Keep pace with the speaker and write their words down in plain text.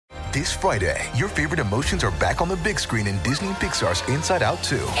This Friday, your favorite emotions are back on the big screen in Disney and Pixar's Inside Out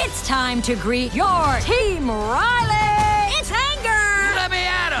 2. It's time to greet your Team Riley! It's anger! Let me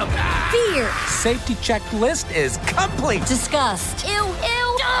at him! Fear! Safety checklist is complete! Disgust! Ew!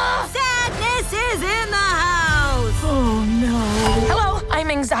 Sadness is in the house! Oh, no. Hello, I'm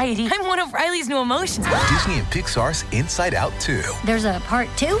anxiety. I'm one of Riley's new emotions. Disney and Pixar's Inside Out 2. There's a part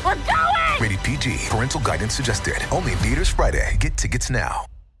 2? We're going! Rated PG. Parental guidance suggested. Only in theaters Friday. Get tickets now.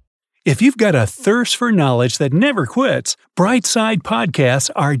 If you've got a thirst for knowledge that never quits, Brightside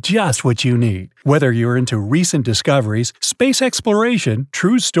Podcasts are just what you need. Whether you're into recent discoveries, space exploration,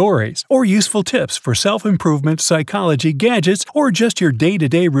 true stories, or useful tips for self-improvement, psychology, gadgets, or just your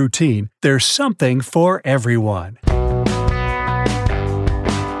day-to-day routine, there's something for everyone.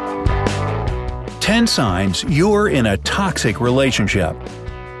 10 signs you're in a toxic relationship.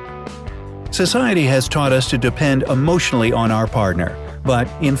 Society has taught us to depend emotionally on our partner. But,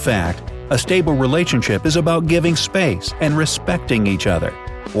 in fact, a stable relationship is about giving space and respecting each other.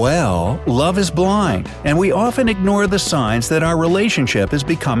 Well, love is blind, and we often ignore the signs that our relationship is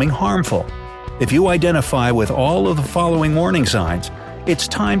becoming harmful. If you identify with all of the following warning signs, it's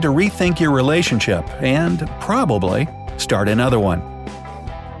time to rethink your relationship and, probably, start another one.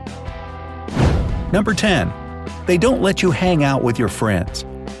 Number 10. They don't let you hang out with your friends.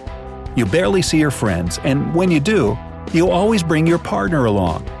 You barely see your friends, and when you do, you always bring your partner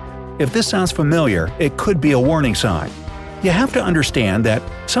along. If this sounds familiar, it could be a warning sign. You have to understand that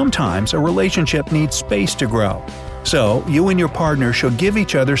sometimes a relationship needs space to grow. So, you and your partner should give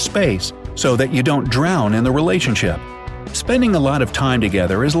each other space so that you don't drown in the relationship. Spending a lot of time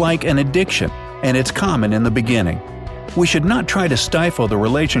together is like an addiction, and it's common in the beginning. We should not try to stifle the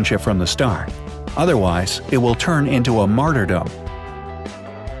relationship from the start. Otherwise, it will turn into a martyrdom.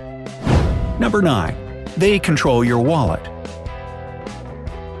 Number 9. They control your wallet.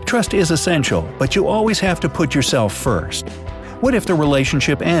 Trust is essential, but you always have to put yourself first. What if the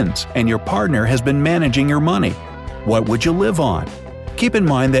relationship ends and your partner has been managing your money? What would you live on? Keep in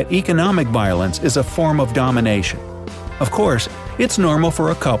mind that economic violence is a form of domination. Of course, it's normal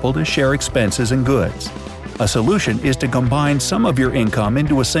for a couple to share expenses and goods. A solution is to combine some of your income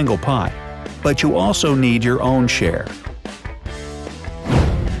into a single pot, but you also need your own share.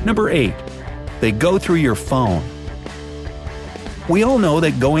 Number 8. They go through your phone. We all know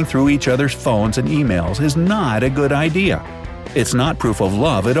that going through each other's phones and emails is not a good idea. It's not proof of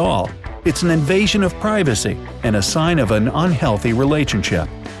love at all. It's an invasion of privacy and a sign of an unhealthy relationship.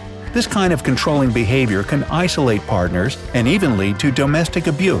 This kind of controlling behavior can isolate partners and even lead to domestic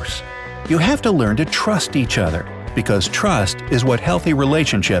abuse. You have to learn to trust each other, because trust is what healthy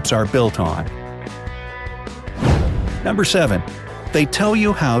relationships are built on. Number 7. They tell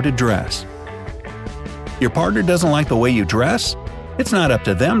you how to dress. Your partner doesn't like the way you dress? It's not up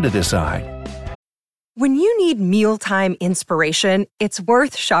to them to decide. When you need mealtime inspiration, it's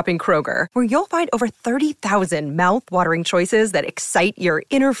worth shopping Kroger, where you'll find over 30,000 mouth-watering choices that excite your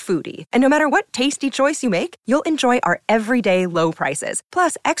inner foodie. And no matter what tasty choice you make, you'll enjoy our everyday low prices,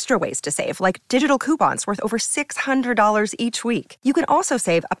 plus extra ways to save, like digital coupons worth over $600 each week. You can also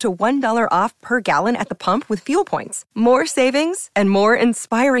save up to $1 off per gallon at the pump with fuel points. More savings and more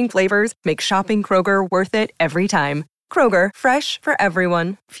inspiring flavors make shopping Kroger worth it every time. Kroger, fresh for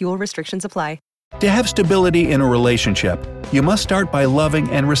everyone. Fuel restrictions apply. To have stability in a relationship, you must start by loving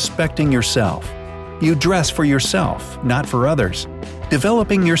and respecting yourself. You dress for yourself, not for others.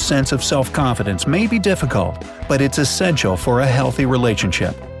 Developing your sense of self-confidence may be difficult, but it's essential for a healthy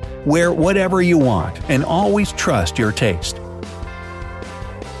relationship. Wear whatever you want and always trust your taste.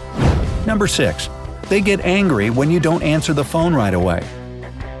 Number 6. They get angry when you don't answer the phone right away.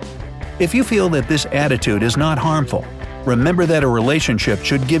 If you feel that this attitude is not harmful, remember that a relationship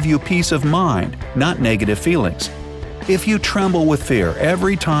should give you peace of mind, not negative feelings. If you tremble with fear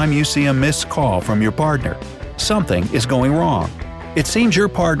every time you see a missed call from your partner, something is going wrong. It seems your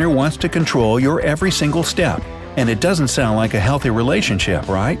partner wants to control your every single step, and it doesn't sound like a healthy relationship,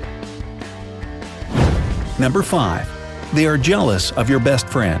 right? Number 5. They are jealous of your best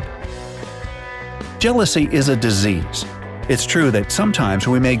friend. Jealousy is a disease. It's true that sometimes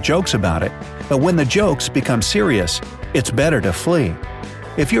we make jokes about it, but when the jokes become serious, it's better to flee.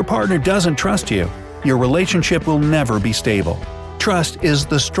 If your partner doesn't trust you, your relationship will never be stable. Trust is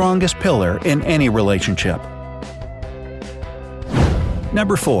the strongest pillar in any relationship.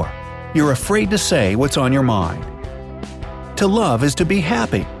 Number 4. You're afraid to say what's on your mind. To love is to be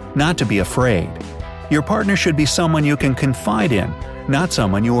happy, not to be afraid. Your partner should be someone you can confide in, not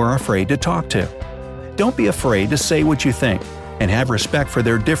someone you are afraid to talk to. Don't be afraid to say what you think, and have respect for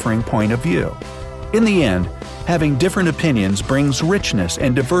their differing point of view. In the end, having different opinions brings richness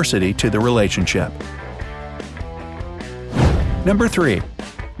and diversity to the relationship. Number 3.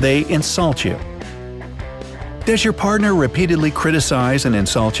 They insult you. Does your partner repeatedly criticize and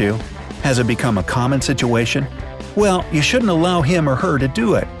insult you? Has it become a common situation? Well, you shouldn't allow him or her to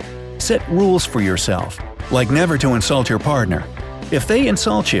do it. Set rules for yourself, like never to insult your partner. If they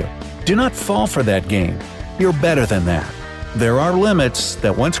insult you, do not fall for that game. You're better than that. There are limits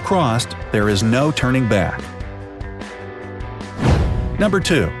that once crossed, there is no turning back. Number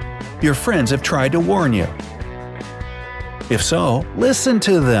 2. Your friends have tried to warn you. If so, listen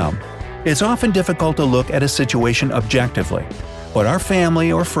to them. It's often difficult to look at a situation objectively, but our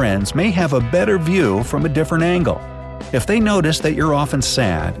family or friends may have a better view from a different angle. If they notice that you're often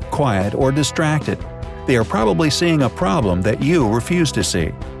sad, quiet, or distracted, they are probably seeing a problem that you refuse to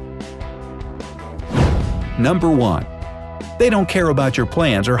see. Number 1. They don't care about your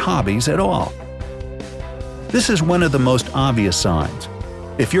plans or hobbies at all. This is one of the most obvious signs.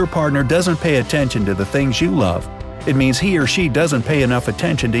 If your partner doesn't pay attention to the things you love, it means he or she doesn't pay enough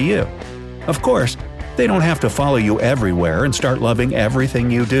attention to you. Of course, they don't have to follow you everywhere and start loving everything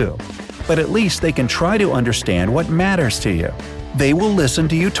you do. But at least they can try to understand what matters to you. They will listen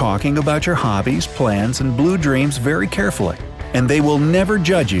to you talking about your hobbies, plans, and blue dreams very carefully, and they will never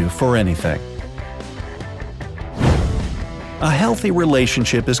judge you for anything. A healthy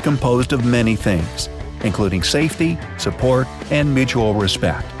relationship is composed of many things, including safety, support, and mutual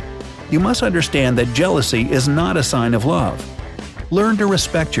respect. You must understand that jealousy is not a sign of love. Learn to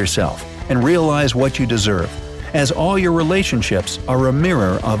respect yourself and realize what you deserve, as all your relationships are a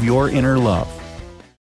mirror of your inner love.